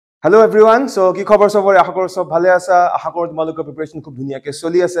Hello everyone, so কি খবৰ সবৰ আশা কৰো সব ভালে আছে আশা কৰো তোমালোকৰ প্ৰিপাৰেচন খুব ধুনিয়াকে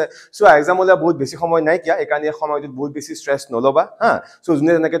চলি আছে সো এক্সাম হলে বহুত বেছি সময় নাই কিয়া একানি সময়টো বহুত বেছি স্ট্ৰেছ নলবা হা সো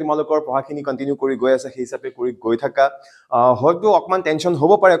জুনে এনেকে তোমালোকৰ পঢ়াখিনি কন্টিনিউ কৰি গৈ আছে সেই হিচাপে কৰি গৈ থাকা হয়তো অকমান টেনচন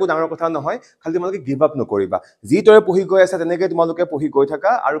হ'ব পাৰে একো ডাঙৰ কথা নহয় খালি তোমালোকে গিভ আপ নকৰিবা যি তৰে পঢ়ি গৈ আছে তেনেকে তোমালোকে পঢ়ি গৈ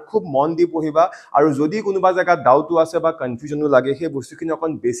থাকা আৰু খুব মন দি পঢ়িবা আৰু যদি কোনোবা জায়গা ডাউটটো আছে বা কনফিউজনো লাগে সেই বস্তুখিনি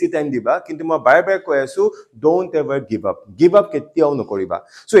অকন বেছি টাইম দিবা কিন্তু মই বাৰে বাৰে কৈ আছো ডোন্ট এভাৰ গিভ আপ কেতিয়াও নকৰিবা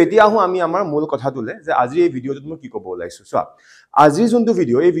সো এতিয়া আহো আমি আমাৰ মূল কথাটোলে যে আজি এই ভিডিওটো মই কি ক'ব ওলাইছো সো আজি যোনটো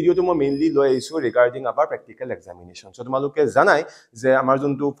ভিডিও এই ভিডিওটো মই মেইনলি লৈ আহিছো regarding hour practical examination so তোমালোকে জানাই যে আমাৰ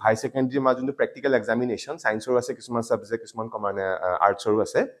যোনটো হাই সেকেন্ডাৰী আমাৰ যোনটো প্ৰেক্টিকেল এক্সামিনেশন সায়েন্সৰ আছে কিছুমান সাবজেক্ট কিছুমান মানে আৰ্টছৰো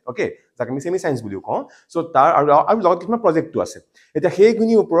আছে ওকে যাক আমি সেমি সায়েন্স বুলিও কওঁ সো তাৰ আৰু লগত কিছুমান প্ৰজেক্টটো আছে এতিয়া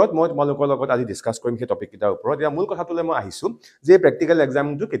সেইখিনিৰ ওপৰত মই তোমালোকৰ লগত আজি ডিসকাস কৰিম সেই টপিক কিটাৰ ওপৰত এতিয়া মূল কথাটোলে মই আহিছো যে প্ৰেক্টিকেল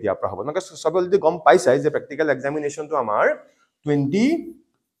এক্সামটো কেতিয়া পৰা হ'ব মানে সব অলৰেডি গম পাইছাই যে প্ৰেক্টিকেল এক্সামিনেশনটো আমাৰ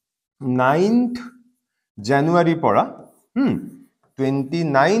 29th January পৰা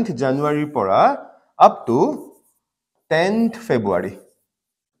 29th January পৰা up to 10th February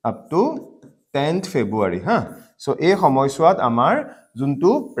হা সো এই সময়ছোৱাত আমাৰ যোনটো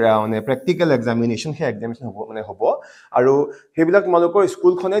মানে প্ৰেক্টিকেল এক্সামিনেশন হে এক্সামিনেশন হ'ব আৰু হেবিলাক তোমালোকৰ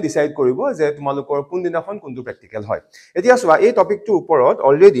স্কুলখনে ডিসাইড কৰিব যে তোমালোকৰ কোন দিনাখন কোনটো প্ৰেক্টিকেল হয় এতিয়া চোৱা এই টপিকটোৰ ওপৰত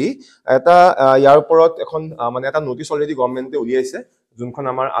অলৰেডি এটা ইয়াৰ ওপৰত এখন মানে এটা নোটিছ অলৰেডি গভৰ্ণমেণ্টে উলিয়াইছে যোনখন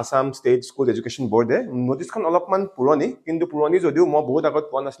আমাৰ আসাম ষ্টেট স্কুল এডুকেশ্যন বোৰ্ডে নোটিছখন অলপমান পুৰণি কিন্তু পুৰণি যদিও মই বহুত আগত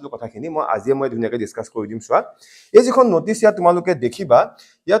কোৱা নাছিলো কথাখিনি মই আজি মই ধুনীয়াকৈ ডিসকাস কৰি দিম চোৱা এই যিখন নোটিছ ইয়াত তোমালোকে দেখিবা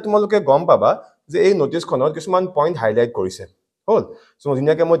ইয়াত তোমালোকে গম পাবা যে এই নোটিছখনত কিছুমান পইণ্ট হাইলাইট কৰিছে হল সো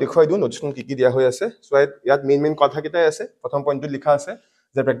ধুনীয়াকৈ মই দেখুৱাই দিওঁ নোটিছখন কি দিয়া হৈ আছে সো ইয়াত মেইন কথা কিটাই আছে প্ৰথম পইণ্টটো লিখা আছে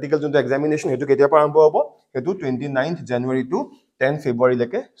যে প্ৰেক্টিকেল যোনটো এক্সামিনেশন হেতু কেতিয়া পৰা আৰম্ভ হ'ব হেতু 29th January to 10th February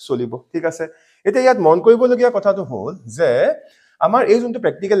লৈকে চলিব ঠিক আছে এতিয়া ইয়াত মন কৰিবলগীয়া কথাটো হ'ল যে আমাৰ এই যোনটো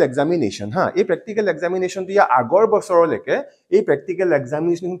প্ৰেক্টিকেল এক্সামিনেশন হা এই প্ৰেক্টিকেল এক্সামিনেশনটো ইয়া আগৰ বছৰলৈকে এই প্ৰেক্টিকেল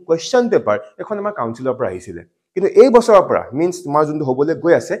এক্সামিনেশন কোৱেশ্চন পেপাৰ এখন আমাৰ কাউন্সিলৰ পৰা আহিছিলে কিন্তু এই বছৰৰ পৰা মিন্স তোমাৰ যোনটো হ'বলৈ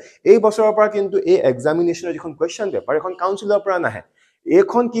গৈ আছে এই বছৰৰ পৰা কিন্তু এই এক্সামিনেশনৰ যিখন কোৱেশ্চন পেপাৰ এখন কাউন্সিলৰ পৰা নাহে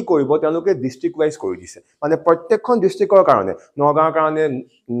এখন কি কৰিব তেওঁলোকে ডিস্ট্ৰিক্ট ওয়াইজ কৰি দিছে মানে প্ৰত্যেকখন ডিস্ট্ৰিক্টৰ কাৰণে নগাঁৱৰ কাৰণে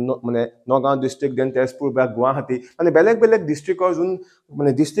মানে নগাঁও ডিস্ট্ৰিক্ট দেন তেজপুৰ বা গুৱাহাটী মানে বেলেগ বেলেগ ডিস্ট্ৰিক্টৰ যোন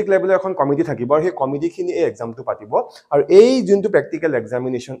মানে ডিস্ট্ৰিক্ট লেভেলৰ এখন কমিটি থাকিব আৰু সেই কমিটিখিনি এই এক্সামটো পাতিব আৰু এই যোনটো প্ৰেক্টিকেল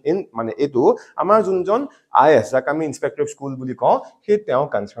এক্সামিনেশন ইন মানে এটো আমাৰ যোনজন আইএছ যাক আমি ইন্সপেক্টৰ অফ স্কুল বুলি কওঁ সেই তেওঁ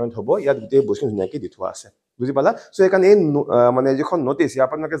কনসাৰ্ন হ'ব ইয়াত গোটেই বস্তু ধুনীয়াকৈ দি থোৱা আছে বুজি পালা সো একানে মানে যিখন নোটিছ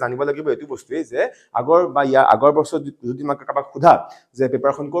আপোনালোকে জানিব লাগিব এটো বস্তুই যে আগৰ বা ইয়া আগৰ বছৰ যদি মাক কাবাক খুদা যে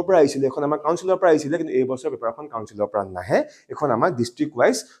পেপাৰখন কৰ পৰা আহিছিল এখন আমাৰ কাউন্সিলৰ পৰা আহিছিল কিন্তু এই বছৰ পেপাৰখন কাউন্সিলৰ পৰা নাহে এখন আমাৰ ডিস্ট্ৰিক্ট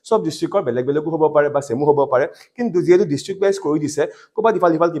ওয়াইজ সব ডিস্ট্ৰিক্টৰ বেলেগ বেলেগো হ'ব পাৰে বা সেমো হ'ব পাৰে কিন্তু যেহেতু ডিস্ট্ৰিক্ট ওয়াইজ কৰি দিছে কোবা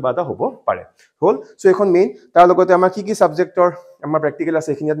দিফাল কিবা এটা হ'ব পাৰে হল সো এখন মেইন তাৰ লগতে আমাৰ কি সাবজেক্টৰ আমাৰ প্ৰেক্টিকেল আছে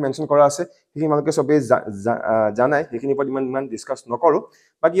এখিনিত মেনশন কৰা আছে সেইখিনি মালকে সবে জানাই সেইখিনি ওপৰত ইমান ডিসকাস নকৰো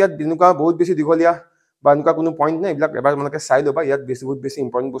বাকি ইয়াত দিনুকা বহুত বেছি দিগলিয়া বা এনেকুৱা কোনো পইণ্ট নাই এইবিলাক এবাৰ তোমালোকে চাই ল'বা ইয়াত বহুত বেছি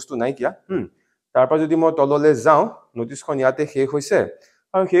ইম্পৰ্টেন্ট বস্তু নাই কিয়া তাৰপৰা যদি মই তললৈ যাওঁ নোটিছখন ইয়াতে শেষ হৈছে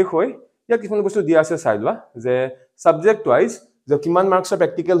আৰু শেষ হৈ ইয়াত কিছুমান বস্তু দিয়া আছে চাই লোৱা যে সাবজেক্ট ওয়াইজ যে কিমান মাৰ্কছৰ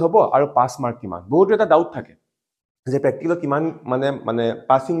প্ৰেক্টিকেল হ'ব আৰু পাস মাৰ্ক কিমান বহুত এটা ডাউট থাকে যে প্ৰেক্টিকেল কিমান মানে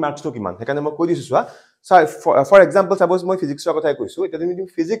পাসিং মাৰ্কছটো কিমান সেইকাৰণে মই কৈ দিছো চোৱা ফৰ এক্সাম্পল সাপোজ মই ফিজিক্সৰ কথাই কৈছো এতিয়া তুমি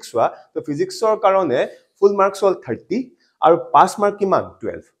ফিজিক্স চোৱা তো ফিজিক্সৰ কাৰণে ফুল মাৰ্কছ হ'ল 30 আৰু পাস মাৰ্ক কিমান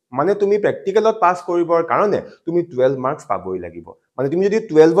 12 মানে তুমি প্ৰেক্টিকেলত পাস কৰিবৰ কাৰণে তুমি 12 মাৰ্কস পাবই লাগিব মানে তুমি যদি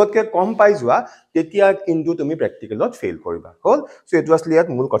 12 তকে কম পাই যোৱা তেতিয়া কিন্তু তুমি প্ৰেক্টিকেলত ফেইল কৰিবা হল সো এটো আসলে ইয়াত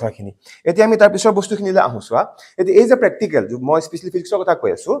মূল কথাখিনি এতিয়া আমি তাৰ পিছৰ বস্তুখিনিলে আহো চোৱা এতিয়া এই যে প্ৰেক্টিকেল মই স্পেশালি ফিজিক্সৰ কথা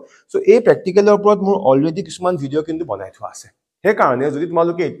কৈ আছো সো এই প্ৰেক্টিকেলৰ ওপৰত মোৰ অলৰেডি কিছুমান ভিডিও কিন্তু বনাই থোৱা আছে হে কাৰণে যদি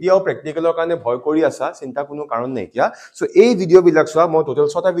তোমালোকে এতিয়াও প্ৰেক্টিকেলৰ কাৰণে ভয় কৰি আছা চিন্তা কোনো কাৰণ নাই কিয়া সো এই ভিডিও বিলাক চোৱা মই টোটাল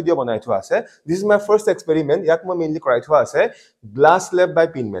 6টা ভিডিও বনাই থোৱা আছে this is my first experiment ইয়াক মই মেইনলি কৰাই থোৱা আছে গ্লাস ল্যাব বাই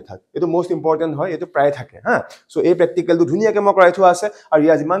পিন মেথড এটো মোস্ট ইম্পৰ্টেন্ট হয় এটো প্ৰায় থাকে হা সো এই প্ৰেক্টিকেলটো ধুনীয়াকৈ মই কৰাই থোৱা আছে আৰু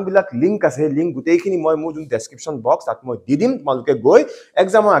ইয়া যিমান বিলাক লিংক আছে লিংক গোটেইখিনি মই মোৰ ডেসক্ৰিপচন বক্স তাত মই দি দিম তোমালোকে গৈ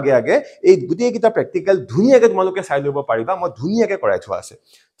এক্সামৰ আগে এই গোটেই কিটা প্ৰেক্টিকেল ধুনীয়াকৈ তোমালোকে চাই ল'ব পাৰিবা মই ধুনীয়াকৈ কৰাই থোৱা আছে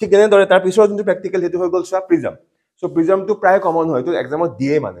ঠিক তেনেদৰে তাৰ পিছৰ যোনটো প্ৰেক্টিকেল হেতু হৈ গল চোৱা প্ৰিজম So prism to প্ৰায় কমন হয় তো এক্সামত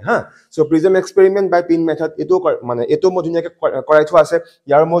দিয়ে মানে হা সো প্ৰিজম এক্সপেৰিমেন্ট বাই পিন মেথড এটো মানে এটো মই ধুনীয়াকৈ কৰাই থোৱা আছে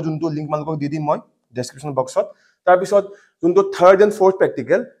ইয়াৰ মই যোনটো লিংক মানকক দি দিম মই ডেসক্ৰিপচন বক্সত তাৰ পিছত যোনটো third and fourth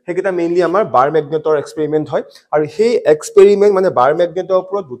practical হেকিটা mainly আমাৰ বাৰ মেগনেটৰ এক্সপেৰিমেন্ট হয় আৰু সেই এক্সপেৰিমেন্ট মানে বাৰ মেগনেটৰ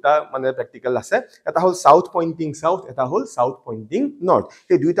ওপৰত দুটা মানে প্ৰেক্টিকেল আছে এটা হল সাউথ পইন্টিং সাউথ এটা হল সাউথ পইন্টিং নৰ্থ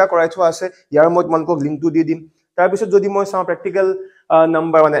এই দুইটা কৰাই থোৱা আছে ইয়াৰ মই মানকক লিংকটো দি দিম তাৰ পিছত যদি মই চাও প্ৰেক্টিকেল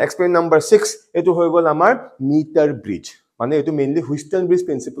নাম্বাৰ মানে এক্সপেৰিমেন্ট নাম্বাৰ 6 এটো হৈ গল আমাৰ মিটাৰ ব্ৰিজ মানে এটো মেইনলি হুইস্টন ব্ৰিজ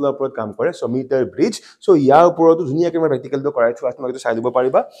প্ৰিন্সিপলৰ ওপৰত কাম কৰে সো মিটাৰ ব্ৰিজ সো ইয়াৰ ওপৰতো ধুনিয়াকৈ মই প্ৰেক্টিকেলটো কৰাই থোৱা তোমাক চাই দিব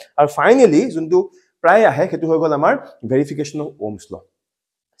পাৰিবা আৰু ফাইনালি যোনটো প্ৰায় আহে হেতু হৈ গল আমাৰ ভেৰিফিকেশন অফ ওহমছ ল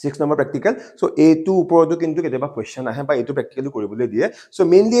 6 number practical so a2 উপৰতো কিন্তু কেতিয়াবা কোৱেশ্চন আহে বা এটো প্ৰ্যাকটিক্যালি কৰিবলৈ দিয়ে সো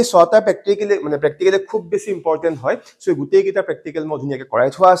মেইনলি ছটা প্ৰ্যাকটিক্যালি খুব বেছি ইম্পৰ্টেন্ট হয় সো গুটেই কিটা প্ৰ্যাকটিক্যাল মই ধুনিয়াকৈ কৰাই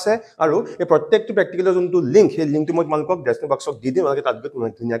থোৱা আছে আৰু এই প্ৰত্যেকটো প্ৰ্যাকটিক্যালৰ যোনটো লিংক সেই লিংকটো মই তোমালোকক ডেসক্ৰিপচন বক্সত দি দিম আৰু তাত গৈ তুমি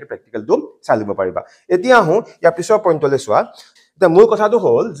ধুনিয়াকৈ প্ৰ্যাকটিক্যালটো চাই লব পাৰিবা এতিয়া আহো ইয়াৰ পিছৰ পইণ্টলৈ চোৱা এটা মূল কথাটো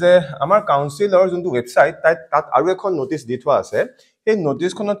হ'ল যে আমাৰ কাউন্সিলৰ যোনটো ৱেবসাইট তাত আৰু এখন নোটিছ দি থোৱা আছে এই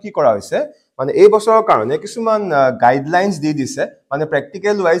নোটিছখনত কি কৰা হৈছে মানে এই বছৰৰ কাৰণে কিছুমান গাইডলাইনছ দি দিছে মানে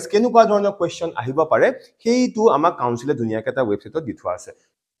প্ৰ্যাকটিক্যাল ওয়াইজ কেনেকুৱা ধৰণৰ কোৱেশ্চন আহিব পাৰে সেইটো আমাৰ কাউন্সিলে ধুনিয়াকৈ এটা ৱেবসাইটত দি থোৱা আছে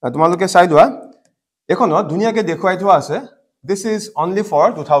তোমালোকে চাই লোৱা এখনত ধুনিয়াকৈ দেখুৱাই থোৱা আছে this is only for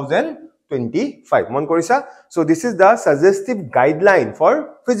 2025 মন কৰিছা so this is the suggestive guideline for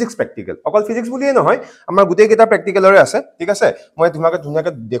physics practical অকল physics বুলিয়ে নহয় আমাৰ গুটেই কেইটা প্ৰ্যাকটিক্যালৰে আছে ঠিক আছে মই তোমাক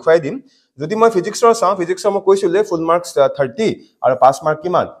ধুনিয়াকৈ দেখুৱাই দিম যদি মই ফিজিক্সৰ চাও ফিজিক্সৰ মই কৈছিলে ফুল মাৰ্কস 30 আৰু পাস মাৰ্ক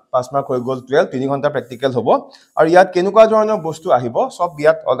কিমান পাস মাৰ্ক হৈ গল 12 3 ঘণ্টা প্ৰ্যাকটিক্যাল হ'ব আৰু ইয়াত কেনেকুৱা ধৰণৰ বস্তু আহিব সব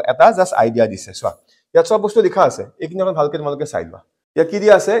ইয়াত এটা জাস্ট আইডিয়া দিছে চোৱা ইয়াত সব বস্তু লিখা আছে এইখিনি অকন ভালকৈ তোমালোকে চাই লোৱা ইয়া কি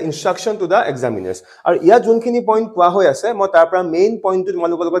দিয়া আছে ইনস্ট্ৰাকশন টু দা এক্সামিনাৰ্স আৰু ইয়া যোনখিনি পইণ্ট কোৱা হৈ আছে মই তাৰ পৰা মেইন পইণ্টটো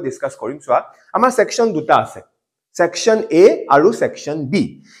তোমালোকৰ লগত ডিসকাস কৰিম চোৱা আমাৰ সেকশন দুটা আছে সেকশন এ আৰু সেকশন বি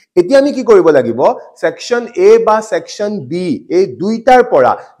এতিয়া আমি কি কৰিব লাগিব সেকশন এ বা সেকশন বি এই দুইটাৰ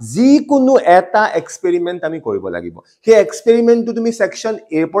পৰা যি কোনো এটা এক্সপেৰিমেন্ট আমি কৰিব লাগিব সেই এক্সপেৰিমেন্টটো তুমি সেকশন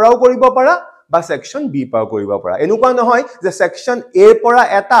এ পৰাও কৰিব পাৰা বা সেকশন বি পৰাও কৰিব পাৰা এনেকুৱা নহয় যে সেকশন এ পৰা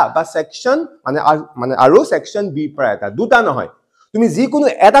এটা বা সেকশন মানে আৰু সেকশন বি পৰা এটা দুটা নহয় তুমি যি কোনো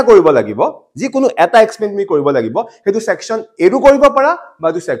এটা কৰিব লাগিব যি কোনো এটা এক্সপেৰিমেন্ট তুমি কৰিব লাগিব হেতু সেকশন এ ৰু কৰিব পাৰা বা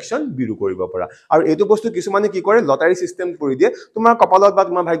দু সেকশন বি ৰু কৰিব পাৰা আৰু এটো বস্তু কিছুমানে কি কৰে লটাৰী সিস্টেম কৰি দিয়ে তোমাৰ কপালত বা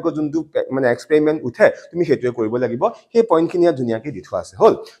তোমাৰ ভাগ্য যোনটো মানে এক্সপেৰিমেন্ট উঠে তুমি হেতুৱে কৰিব লাগিব সেই পইণ্টখিনি ধুনিয়াকৈ দি থোৱা আছে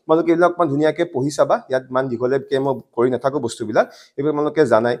হল তোমালোকে এইবিলাক মান ধুনিয়াকৈ পঢ়ি চাবা ইয়াত মান দিগলে কে মই কৰি নাথাকো বস্তুবিলাক এইবোৰ তোমালোকে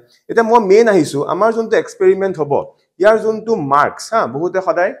জানাই এটা মই মেইন আহিছো আমাৰ যোনটো এক্সপেৰিমেন্ট হ'ব ইয়াৰ যোনটো মাৰ্কস বহুতে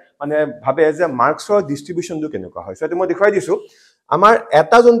সদায় মানে ভাবে যে মাৰ্কসৰ ডিস্ট্ৰিবিউশনটো কেনেকুৱা হয় সো মই দেখাই দিছো আমাৰ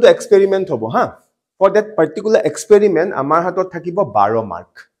এটা যোনটো এক্সপেৰিমেন্ট হ'ব ফৰ দ্যাট পাৰ্টিকুলাৰ এক্সপেৰিমেন্ট আমাৰ হাতত থাকিব 12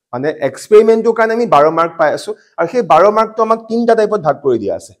 মাৰ্ক মানে এক্সপেৰিমেন্টৰ কাৰণে আমি 12 মাৰ্ক পাই আছো আৰু সেই 12 মাৰ্কটো আমাক তিনটা টাইপত ভাগ কৰি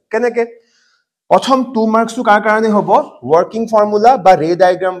দিয়া আছে কেনেকে প্ৰথম 2 মাৰ্কসটো কাৰ কাৰণে হ'ব ওয়াৰ্কিং ফৰ্মুলা বা ৰে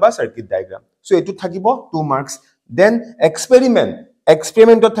ডায়াগ্ৰাম বা সাৰ্কিট ডায়াগ্ৰাম সো এটো থাকিব 2 মাৰ্কস দেন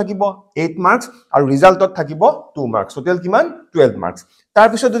এক্সপেৰিমেন্টত থাকিব 8 মাৰ্কস আৰু ৰিজাল্টত থাকিব 2 মাৰ্কস টোটাল কিমান 12 মাৰ্কস তাৰ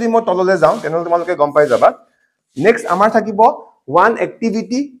পিছত যদি মই তললৈ যাওঁ তেনলে তোমালোকে গম পাই যাবা নেক্সট আমাৰ থাকিব one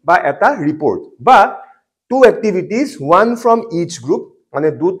activity বা এটা report বা two activities one from each group মানে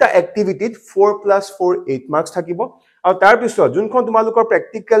দুটা activityত 4+4 8 marks থাকিব আৰু তাৰ পিছত যোনখন তোমালোকৰ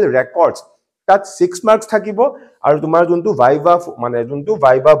practical records তাত 6 marks থাকিব আৰু তোমাৰ যোনটো ভাইভা মানে যোনটো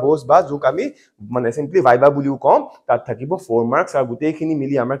ভাইভা বোস বা যোক আমি মানে সিম্পলি ভাইভা বুলিও কম তাত থাকিব 4 marks আৰু গুটেইখিনি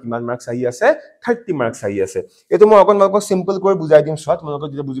মিলি আমাৰ কিমান marks আহি আছে 30 marks আহি আছে এটো মই অকন তোমালোকক সিম্পল কৰি বুজাই দিম সত তোমালোকক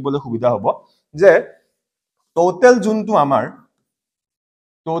যেতিয়া বুজিবলৈ সুবিধা হ'ব যে টোটাল যোনটো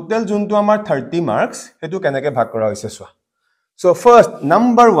আমাৰ 30 marks হেতু কেনেকে ভাগ কৰা হৈছে চোৱা সো ফাৰ্স্ট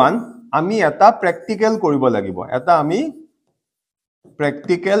নাম্বাৰ 1 আমি এটা প্ৰ্যাকটিক্যাল কৰিব লাগিব এটা আমি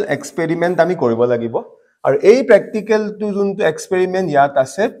প্ৰ্যাকটিক্যাল এক্সপেৰিমেন্ট আমি কৰিব লাগিব আৰু এই প্ৰ্যাকটিক্যাল টু যোনটো এক্সপেৰিমেন্ট ইয়াত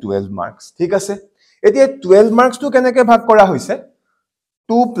আছে 12 marks ঠিক আছে এতিয়া 12 marks টু কেনেকে ভাগ কৰা হৈছে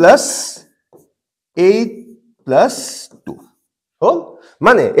 2 + 8 + 2 হল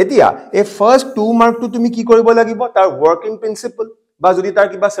মানে এতিয়া এই ফাৰ্স্ট 2 mark টু তুমি কি কৰিব লাগিব তাৰ ওয়াৰ্কিং প্ৰিন্সিপল বা যদি তাৰ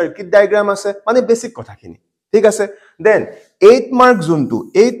কিবা সাৰ্কিট ডায়াগ্ৰাম আছে মানে বেসিক কথাখিনি ঠিক আছে দেন 8 মাৰ্ক যোনটো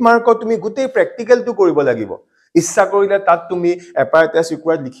 8 মাৰ্কত তুমি গুটেই প্ৰ্যাকটিক্যালটো কৰিব লাগিব ইচ্ছা কৰিলে তাত তুমি এপাৰেটাছ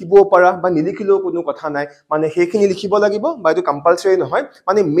ৰিকোয়াৰ্ড লিখিবও পাৰা বা নিলিখিলেও কোনো কথা নাই মানে হেখিনি লিখিব লাগিব বা এটো কম্পালসৰি নহয়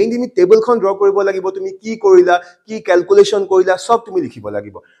মানে মেইনলি টেবলখন ড্ৰ কৰিব লাগিব তুমি কি কৰিলা কি ক্যালকুলেশন কৰিলা সব তুমি লিখিব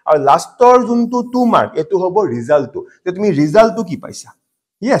লাগিব আৰু লাষ্টৰ যোনটো 2 মাৰ্ক এটো হ'ব ৰিজাল্টটো যে তুমি ৰিজাল্টটো কি পাইছা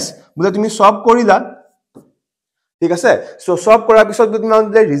ইয়েস বুলে তুমি সব কৰিলা ঠিক আছে সো সব কৰাৰ পিছত যদি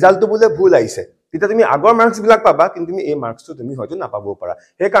মানে ৰিজাল্টটো বুলে ভুল আহিছে তেতিয়া তুমি আগৰ মাৰ্কস বিলাক পাবা কিন্তু তুমি এই মাৰ্কসটো তুমি হয়তো নাপাবও পাৰা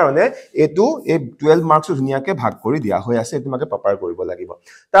সেই কাৰণে এটো এই 12 মাৰ্কস ধুনিয়াকৈ ভাগ কৰি দিয়া হৈ আছে তোমাকে প্ৰপাৰ কৰিব লাগিব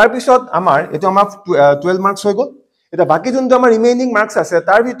তাৰ পিছত আমাৰ এটো আমাৰ 12 মাৰ্কস হৈ গল এটা বাকি যোনটো আমাৰ ৰিমেইনিং মাৰ্কস আছে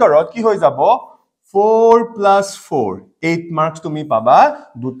তাৰ ভিতৰত কি হৈ যাব 4 + 4 8 মাৰ্কস তুমি পাবা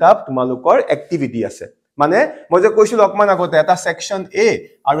দুটা তোমালোকৰ এক্টিভিটি আছে মানে মই যে কৈছিল অকমান আগতে এটা সেকশন এ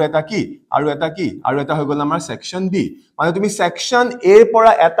আৰু এটা কি আৰু এটা হৈ গল আমাৰ সেকশন বি মানে তুমি সেকশন এ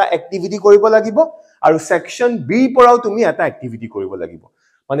পৰা এটা এক্টিভিটি কৰিব লাগিব আৰু সেকশন বি পৰাও তুমি এটা এক্টিভিটি কৰিব লাগিব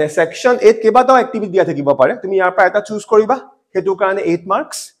মানে সেকশন এ কেবাটাও এক্টিভিটি দিয়া থাকিব পাৰে তুমি ইয়াৰ পৰা এটা চুজ কৰিবা হেতু কাৰণে 8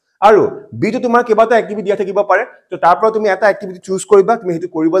 মাৰ্কস আৰু বি টো তোমাৰ কেইবাটা এক্টিভিটি দিয়া থাকিব পাৰে তো তাৰ পৰা তুমি এটা এক্টিভিটি চুজ কৰিবা তুমি হেতু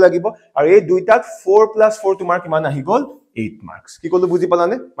কৰিব লাগিব আৰু এই দুইটাত 4 + 4 তোমাৰ কিমান আহি গল 8 মাৰ্কস কি কলো বুজি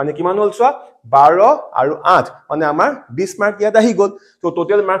পালানে মানে কিমান হল সোৱা 12 আৰু 8 মানে আমাৰ 20 মাৰ্ক ইয়াত আহি গল তো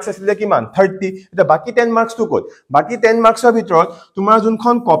টোটাল মাৰ্কস আছিল কিমান 30 এটা বাকি 10 মাৰ্কস টু কত বাকি 10 মাৰ্কসৰ ভিতৰত তোমাৰ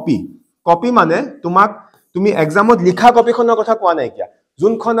যোনখন কপি মানে তোমাক তুমি এক্সামত লিখা কপিখনৰ কথা কোৱা নাই কিয়া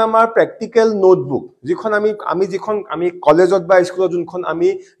যোনখন আমাৰ প্ৰেক্টিকেল নোটবুক যিখন আমি কলেজত বা স্কুলত যোনখন আমি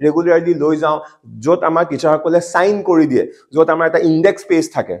ৰেগুলাৰলি লৈ যাও যত আমাৰ টিচাৰসকলে সাইন কৰি দিয়ে যত আমাৰ এটা ইনডেক্স পেজ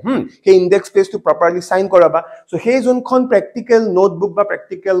থাকে সেই ইনডেক্স পেজটো প্ৰপাৰলি সাইন কৰাবা সো সেই যোনখন প্ৰেক্টিকেল নোটবুক বা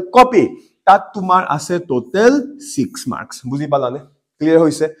প্ৰেক্টিকেল কপি তাত তোমাৰ আছে টোটাল 6 মাৰ্কস বুজি পালানে ক্লিয়াৰ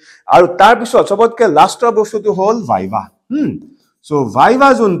হৈছে আৰু তাৰ পিছত সবতকে লাষ্টৰ বস্তুটো হল ভাইভা So Viva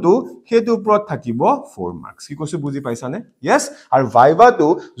যোনটো হেতু ওপৰত থাকিব 4 মাৰ্কস কি কৈছো বুজি পাইছানে yes আৰু Viva টো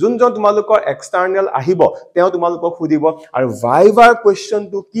যোনজন তোমালোকৰ এক্সটাৰ্নাল আহিব তেওঁ তোমালোকক খুদিব আৰু Viva কোৱেশ্চন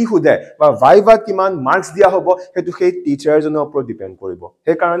টো কি খুদে বা Viva কিমান মাৰ্কস দিয়া হ'ব হেতু সেই টিচাৰজনৰ ওপৰত ডিপেন্ড কৰিব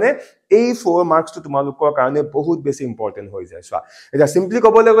সেই কাৰণে এই 4 মাৰ্কস টো তোমালোকৰ কাৰণে বহুত বেছি ইম্পৰ্টেন্ট হৈ যায় সোৱা এটা সিম্পলি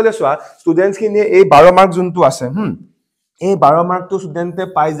ক'বলৈ গলে সোৱা ষ্টুডেন্টস খিনিয়ে এই 12 মাৰ্ক যোনটো আছে এই 12 মাৰ্ক টো ষ্টুডেন্টে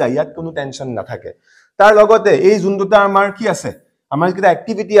পাই যায় ইয়াত কোনো টেনচন নাথাকে তাৰ লগতে এই যোনটোটা আমাৰ কি আছে আমাৰ কিটা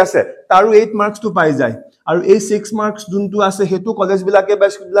এক্টিভিটি আছে তাৰো 8 মাৰ্কস টো পাই যায় আৰু এই 6 মাৰ্কস যোনটো আছে হেতু কলেজ বিলাকে বা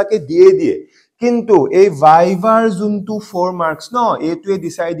স্কুল বিলাকে দিয়ে কিন্তু এই ভাইভাৰ যোনটো 4 মাৰ্কস ন এইটোৱে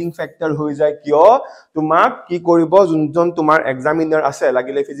ডিসাইডিং ফেক্টৰ হৈ যায় কিয় তোমাক কি কৰিব যোনজন তোমাৰ এক্সামিনাৰ আছে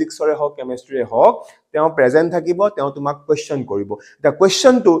লাগিলে ফিজিক্সৰে হওক কেমিষ্ট্ৰিৰে হওক তেওঁ প্ৰেজেন্ট থাকিব তেওঁ তোমাক কোৱেশ্চন কৰিব এটা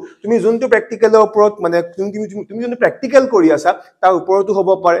কোৱেশ্চন টো তুমি যোনটো প্ৰেক্টিকেলৰ ওপৰত মানে তুমি যোনটো প্ৰেক্টিকেল কৰি আছা তাৰ ওপৰতো হ'ব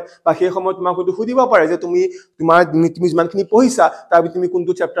পাৰে বা সেই সময়ত তোমাক হয়তো খুদিব পাৰে যে তুমি যিমানখিনি পঢ়িছা তাৰ তুমি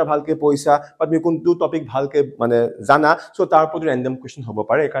কোনটো চেপ্টাৰ ভালকে পঢ়িছা বা তুমি কোনটো টপিক ভালকে মানে জানা সো তাৰ ওপৰত ৰেন্ডম কোৱেশ্চন হ'ব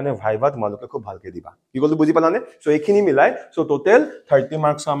পাৰে এইকাৰণে ভাইভা তোমালোকে খুব ভালকে দিবা কি কলো বুজি পালানে সো এইখিনি মিলাই সো টোটাল 30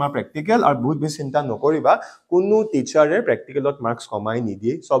 মাৰ্কস আমাৰ প্ৰেক্টিকেল আৰু বহুত বেছি চিন্তা নকৰিবা কোনো টিচাৰে প্ৰেক্টিকেলত মাৰ্কস কমাই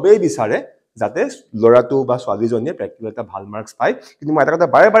নিদিয়ে সবেই বিচাৰে যাতে লৰাটো বা ছোৱালীজনীয়ে প্ৰেক্টিকেল এটা ভাল মাৰ্কস পায় কিন্তু মই এটা কথা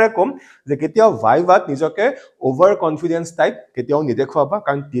বাৰে কম যে কেতিয়াও ভাইভাত নিজকে ওভাৰ কনফিডেন্স টাইপ কেতিয়াও নিদেখুৱাবা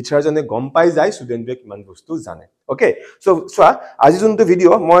কাৰণ টিচাৰজনে গম পাই যায় ষ্টুডেন্টে কিমান বস্তু জানে ওকে সো সোৱা আজি যোনটো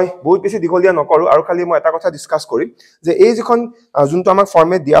ভিডিও মই বহুত বেছি দীঘলীয়া নকৰো আৰু খালি মই এটা কথা ডিসকাস কৰিম যে এই যিখন যোনটো আমাক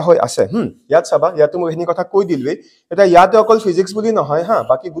ফৰ্মেট দিয়া হৈ আছে ইয়াত চাবা ইয়াত মই এখিনি কথা কৈ দিলৱে এটা ইয়াতে অকল ফিজিক্স বুলি নহয়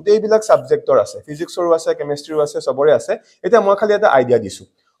বাকি গোটেই বিলাক সাবজেক্টৰ আছে ফিজিক্সৰো আছে কেমিষ্ট্ৰিৰো আছে সবৰে আছে এটা মই খালি এটা আইডিয়া দিছো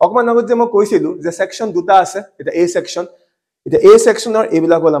অকমান আগত যে মই কৈছিলো যে সেকশন দুটা আছে এটা এ সেকশন এটা এ সেকশনৰ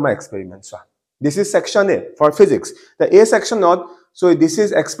এইবিলাক হল আমাৰ experiment সোৱা this is section A for physics the A section not so this is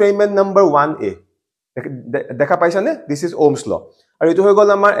experiment number 1A দেখা পাইছা নে this is Ohm's law আৰু এটো হৈ গল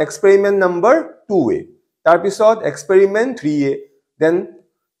আমাৰ experiment number 2A তাৰ পিছত experiment 3A then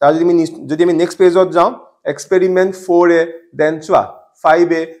তাৰ যদি আমি next page ত যাও experiment 4A then সোৱা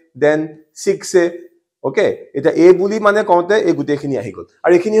 5A then 6A okay এটা A বুলি মানে কওঁতে এই গুটেখিনি আহি গল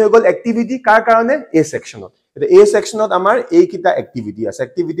আৰু এখিনি হৈ গল এক্টিভিটি কাৰ কাৰণে A সেকশনত এটা A সেকশনত আমাৰ এই কিটা এক্টিভিটি আছে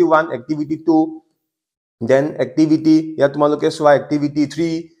এক্টিভিটি 1 এক্টিভিটি 2 then এক্টিভিটি ইয়া তোমালোকে সোৱা এক্টিভিটি 3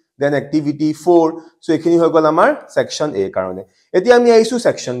 then এক্টিভিটি 4 সো এখিনি হৈ গল আমাৰ সেকশন A কাৰণে এতিয়া আমি আইছো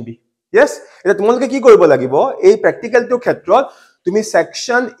সেকশন B yes এটা তোমালোকে কি কৰিব লাগিব এই প্ৰেক্টিকেলটো ক্ষেত্ৰত তুমি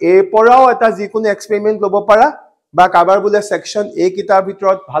সেকশন A পৰাও এটা যিকোনো এক্সপেৰিমেন্ট লব পাৰা বা কাবাৰ বুলে সেকশন A কিতাৰ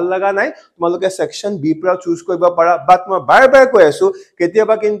ভিতৰত ভাল লাগা নাই তোমালোকে সেকশন B পৰা চুজ কৰিব পাৰা বাট মই বাৰে কৈ আছো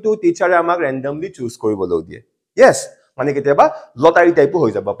কেতিয়াবা কিন্তু টিচাৰে আমাক ৰেন্ডমলি চুজ কৰিবলৈ দিয়ে yes মানে কেতিয়াবা লটাৰী টাইপো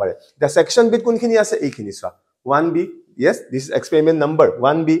হৈ যাব পাৰে দা সেকশন B কোনখিনি আছে এইখিনি সোৱা 1B yes this is experiment number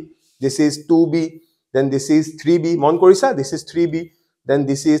 1B this is 2B then this is 3B মন কৰিছা this is 3B then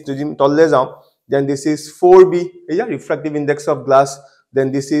this is যদি তললে যাও then this is 4B এয়া refractive index of glass then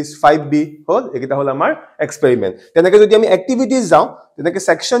this is 5B হল এটা হল আমাৰ experiment তেনেকৈ যদি আমি এক্টিভিটিজ যাও তেনেকৈ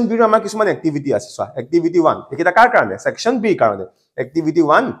সেকশন B ৰ আমাৰ কিছুমান এক্টিভিটি আছে সোৱা এক্টিভিটি 1 এটা কাৰ কাৰণে সেকশন B কাৰণে এক্টিভিটি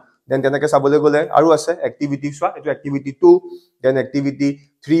 1 then তেনেকৈ চাবলৈ গলে আৰু আছে এক্টিভিটি সোৱা এটো এক্টিভিটি 2 then এক্টিভিটি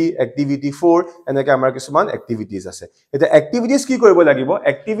 3 এক্টিভিটি 4 এনেকৈ আমাৰ কিছুমান এক্টিভিটিজ আছে এটা এক্টিভিটিজ কি কৰিব লাগিব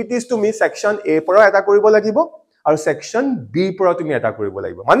এক্টিভিটিজ তুমি সেকশন A পৰা এটা কৰিব লাগিব আৰু সেকশন B পৰা তুমি এটা কৰিব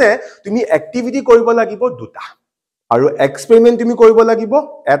লাগিব মানে তুমি এক্টিভিটি কৰিব লাগিব দুটা আৰু এক্সপেৰিমেন্ট তুমি কৰিব লাগিব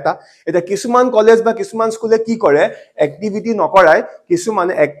এটা কিছুমান কলেজ বা কিছুমান স্কুলে কি কৰে এক্টিভিটি নকৰাই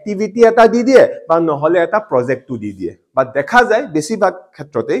কিছুমানে এক্টিভিটি এটা দি দিয়ে বা নহলে এটা প্ৰজেক্টটো দি দিয়ে বা দেখা যায় বেছিভাগ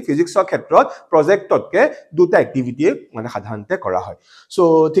ক্ষেত্ৰতে ফিজিক্সৰ ক্ষেত্ৰত প্ৰজেক্টতকে দুটা এক্টিভিটি মানে সাধাৰণতে কৰা হয় সো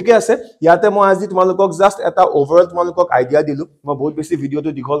ঠিকে আছে ইয়াতে মই আজি তোমালোকক জাস্ট এটা ওভাৰঅল তোমালোকক আইডিয়া দিলো মই বহুত বেছি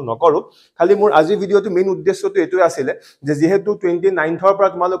ভিডিওটো দীঘল নকৰো খালি মোৰ আজি ভিডিওটো মেইন উদ্দেশ্যটো এটোই আছিল যে যেহেতু 29ৰ পৰা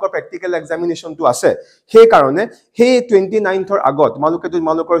তোমালোকৰ প্ৰ্যাকটিক্যাল এক্সামিনেশনটো আছে সেই কাৰণে সেই 29ৰ আগত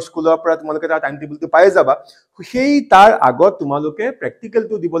তোমালোকৰ স্কুলৰ পৰা তোমালোকে তাৰ টাইম টেবুলটো পাই যাবা সেই তাৰ আগত তোমালোকে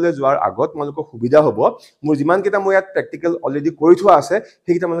প্ৰ্যাকটিক্যালটো দিবলৈ যোৱাৰ আগত তোমালোকৰ সুবিধা হ'ব মোৰ যিমান কেইটা মই ইয়াত প্ৰ্যাকটিক্যাল অলৰেডি কৰি থোৱা আছে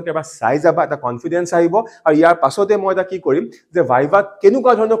সেইকেইটা তোমালোকে এবাৰ চাই যাবা এটা কনফিডেন্স আহিব আৰু ইয়াৰ পাছতে মই এটা কি কৰিম যে ভাইভাত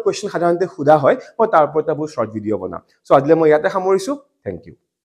কেনেকুৱা ধৰণৰ কোৱেশ্চন সাধাৰণতে সোধা হয় মই তাৰ ওপৰত এটা বহুত শৰ্ট ভিডিও বনাম সো আজিলৈ মই ইয়াতে সামৰিছো থ্যাংক ইউ